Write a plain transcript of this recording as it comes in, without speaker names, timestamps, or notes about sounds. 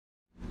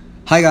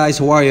Hi guys,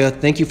 how are you?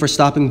 Thank you for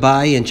stopping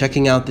by and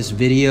checking out this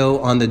video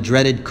on the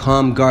dreaded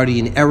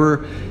com.guardian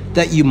error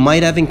that you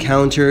might have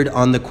encountered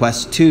on the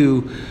Quest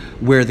 2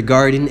 where the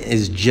Guardian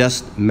is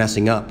just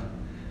messing up.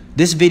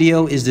 This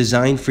video is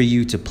designed for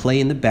you to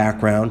play in the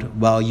background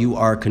while you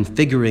are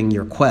configuring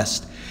your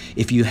Quest.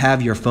 If you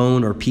have your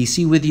phone or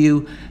PC with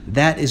you,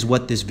 that is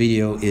what this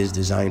video is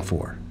designed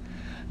for.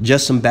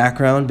 Just some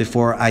background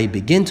before I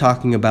begin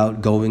talking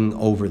about going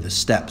over the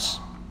steps.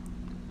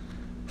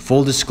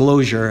 Full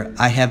disclosure,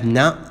 I have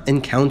not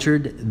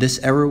encountered this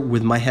error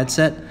with my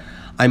headset.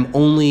 I'm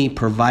only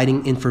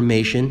providing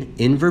information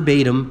in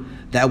verbatim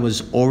that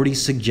was already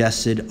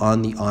suggested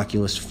on the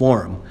Oculus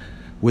forum.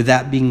 With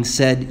that being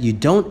said, you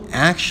don't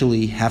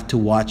actually have to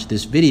watch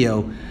this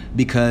video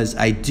because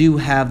I do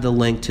have the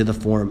link to the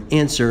forum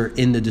answer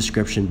in the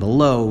description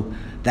below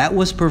that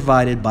was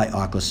provided by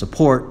Oculus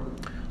support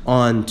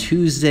on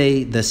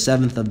Tuesday, the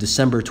 7th of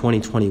December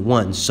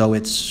 2021, so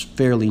it's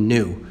fairly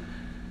new.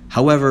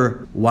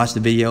 However, watch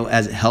the video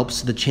as it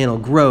helps the channel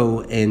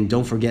grow, and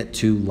don't forget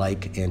to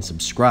like and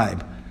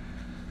subscribe.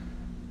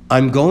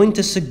 I'm going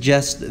to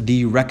suggest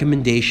the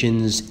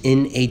recommendations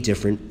in a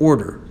different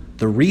order.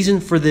 The reason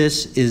for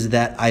this is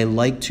that I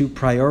like to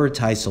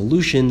prioritize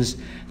solutions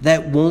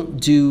that won't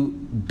do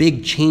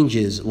big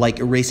changes like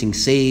erasing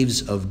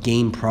saves of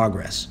game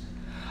progress.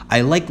 I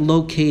like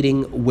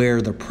locating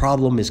where the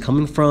problem is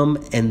coming from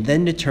and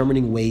then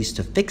determining ways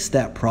to fix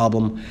that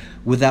problem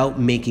without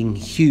making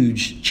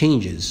huge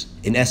changes.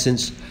 In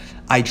essence,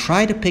 I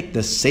try to pick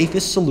the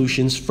safest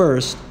solutions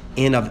first,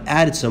 and I've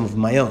added some of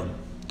my own.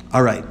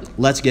 All right,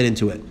 let's get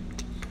into it.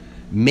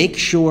 Make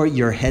sure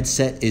your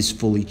headset is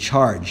fully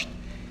charged.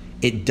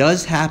 It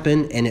does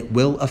happen and it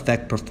will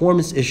affect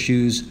performance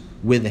issues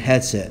with the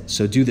headset,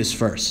 so do this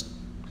first.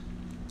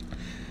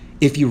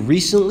 If you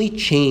recently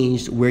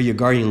changed where your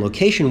Guardian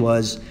location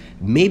was,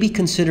 maybe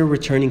consider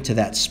returning to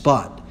that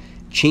spot.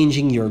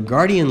 Changing your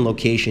Guardian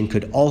location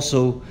could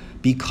also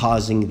be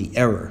causing the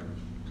error.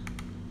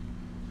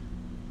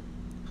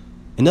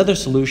 Another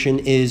solution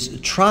is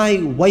try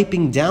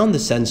wiping down the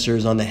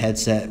sensors on the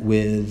headset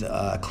with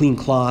a clean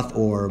cloth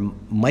or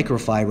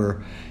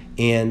microfiber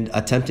and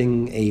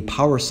attempting a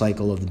power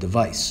cycle of the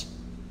device.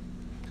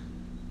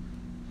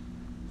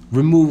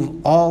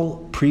 Remove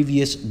all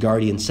previous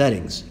Guardian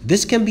settings.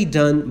 This can be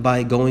done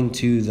by going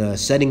to the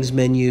settings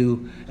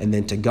menu and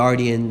then to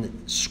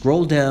Guardian,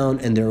 scroll down,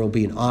 and there will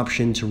be an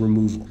option to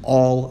remove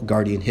all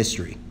Guardian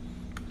history.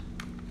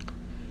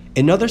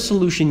 Another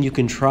solution you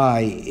can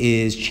try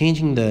is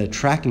changing the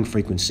tracking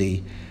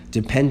frequency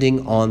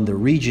depending on the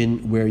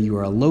region where you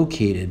are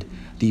located.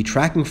 The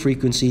tracking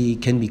frequency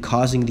can be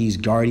causing these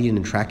Guardian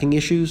and tracking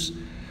issues.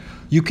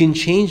 You can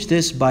change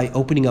this by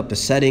opening up the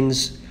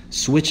settings,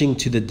 switching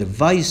to the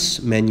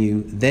device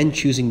menu, then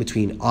choosing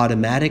between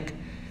automatic,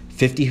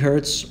 50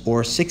 Hz,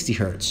 or 60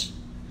 Hz.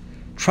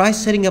 Try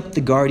setting up the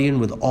Guardian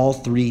with all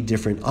three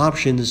different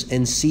options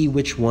and see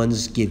which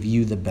ones give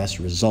you the best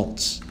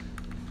results.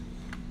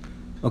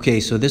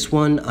 Okay, so this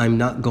one I'm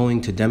not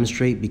going to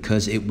demonstrate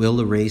because it will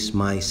erase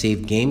my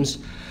saved games,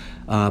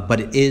 but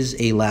it is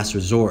a last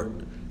resort.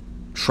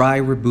 Try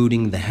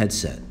rebooting the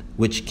headset,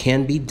 which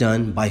can be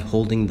done by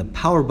holding the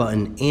power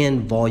button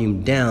and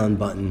volume down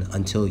button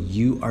until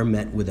you are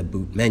met with a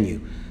boot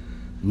menu.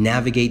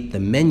 Navigate the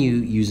menu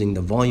using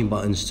the volume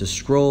buttons to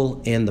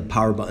scroll and the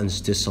power buttons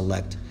to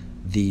select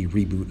the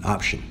reboot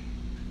option.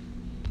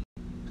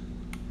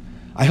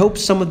 I hope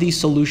some of these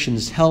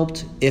solutions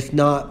helped. If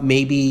not,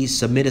 maybe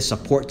submit a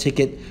support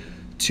ticket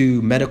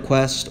to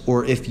MetaQuest,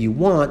 or if you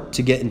want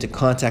to get into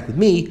contact with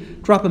me,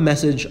 drop a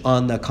message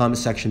on the comment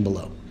section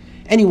below.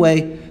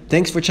 Anyway,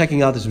 thanks for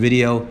checking out this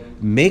video.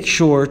 Make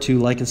sure to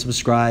like and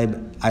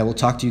subscribe. I will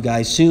talk to you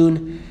guys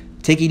soon.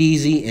 Take it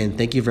easy, and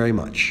thank you very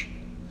much.